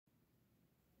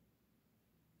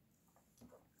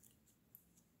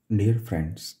Dear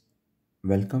friends,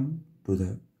 welcome to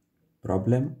the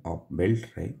problem of belt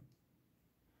drive,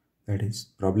 that is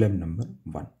problem number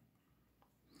 1.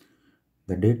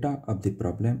 The data of the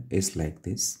problem is like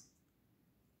this.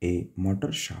 A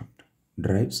motor shaft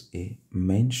drives a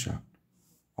main shaft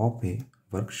of a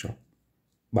workshop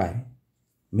by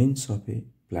means of a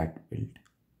flat belt.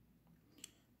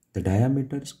 The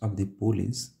diameters of the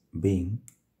pulleys being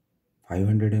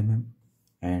 500 mm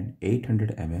and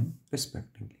 800 mm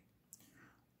respectively.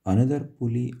 Another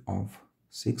pulley of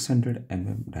 600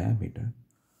 mm diameter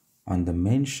on the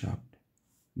main shaft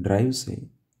drives a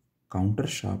counter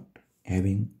shaft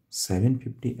having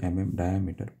 750 mm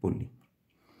diameter pulley.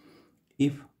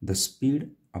 If the speed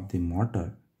of the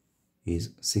motor is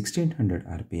 1600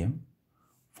 rpm,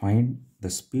 find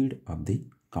the speed of the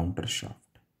counter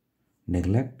shaft,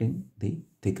 neglecting the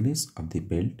thickness of the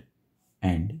belt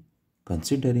and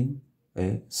considering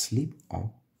a slip of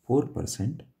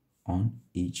 4% on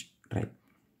each drive.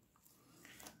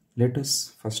 Let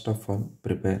us first of all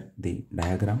prepare the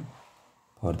diagram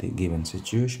for the given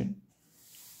situation.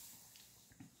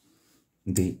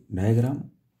 The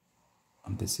diagram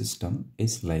of the system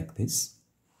is like this.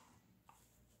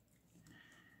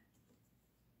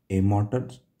 A motor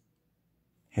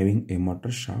having a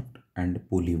motor shaft and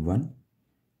pulley 1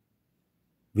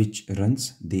 which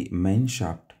runs the main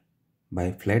shaft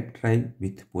by flat drive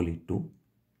with pulley 2.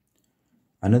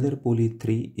 Another pulley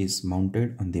 3 is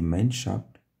mounted on the main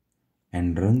shaft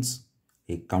and runs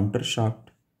a counter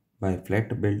shaft by flat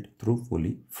belt through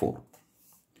pulley 4.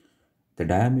 The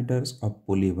diameters of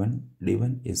pulley 1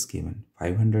 D1 is given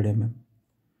 500 mm.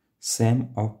 Same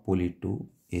of pulley 2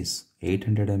 is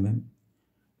 800 mm.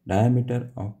 Diameter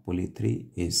of pulley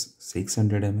 3 is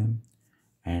 600 mm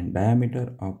and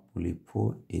diameter of pulley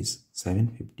 4 is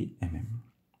 750 mm.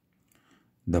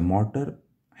 The motor,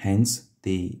 hence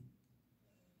the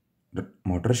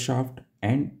motor shaft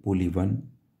and pulley 1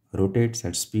 rotates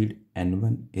at speed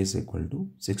n1 is equal to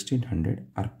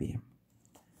 1600 rpm.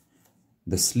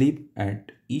 The slip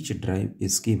at each drive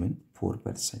is given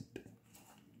 4%.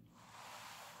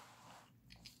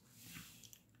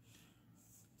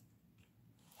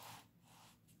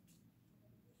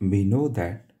 We know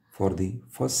that for the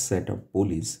first set of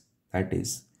pulleys, that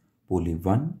is pulley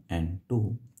 1 and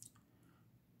 2,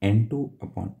 n2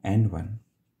 upon n1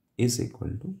 is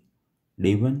equal to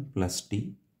d1 plus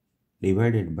t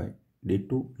divided by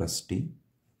d2 plus t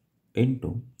into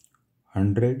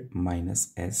 100 minus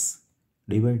s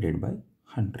divided by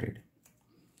 100.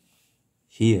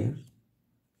 Here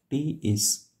T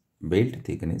is belt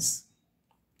thickness.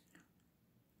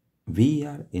 We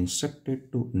are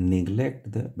instructed to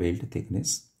neglect the belt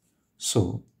thickness,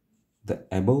 so the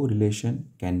above relation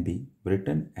can be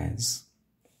written as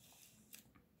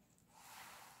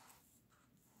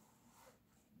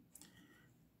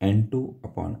n2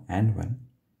 upon n1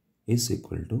 is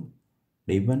equal to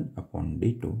d1 upon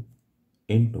d2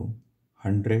 into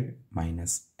 100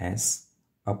 minus s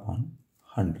upon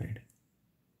 100.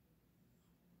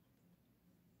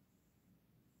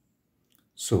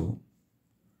 So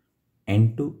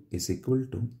n2 is equal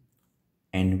to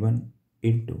n1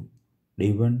 into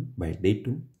d1 by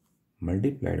d2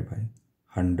 multiplied by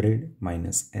 100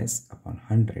 minus s upon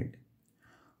 100.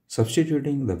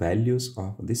 Substituting the values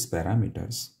of these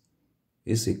parameters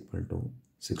is equal to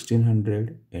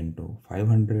 1600 into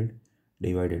 500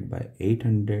 divided by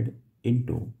 800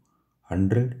 into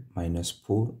 100 minus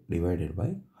 4 divided by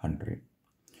 100.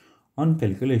 On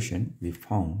calculation, we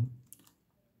found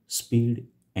speed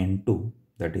n2,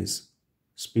 that is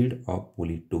speed of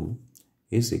pulley 2,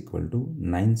 is equal to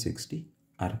 960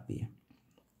 rpm.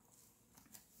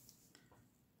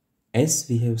 As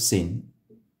we have seen,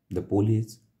 the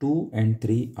pulleys 2 and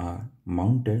 3 are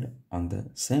mounted on the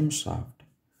same shaft.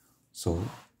 So,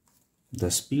 the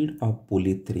speed of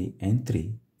pulley 3 and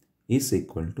 3 is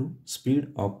equal to speed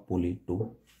of pulley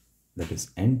 2, that is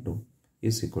n2,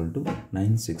 is equal to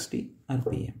 960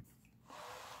 rpm.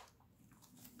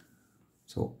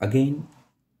 So again,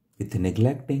 with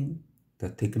neglecting the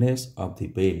thickness of the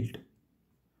belt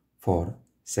for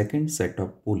second set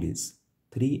of pulleys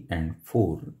 3 and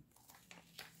 4,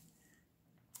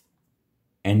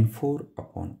 n4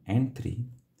 upon n3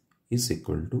 is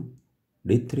equal to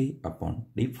d3 upon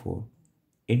d4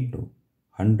 into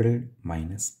 100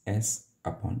 minus s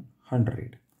upon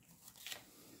 100.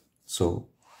 So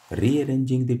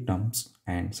rearranging the terms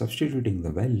and substituting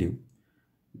the value,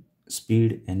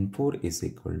 speed n4 is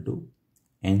equal to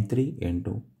n3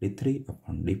 into d3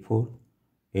 upon d4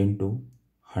 into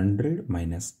 100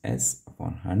 minus s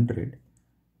upon 100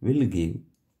 will give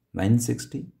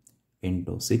 960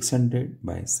 into 600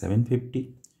 by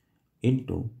 750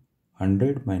 into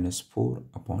 100 minus 4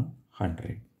 upon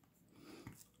 100.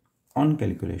 On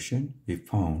calculation, we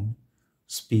found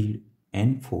speed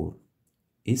N4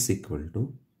 is equal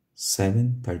to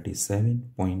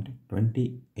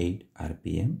 737.28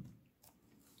 rpm.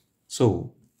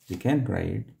 So we can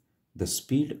write the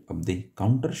speed of the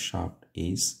counter shaft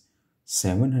is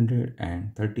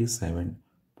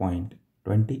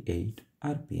 737.28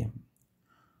 rpm.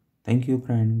 Thank you,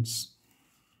 friends.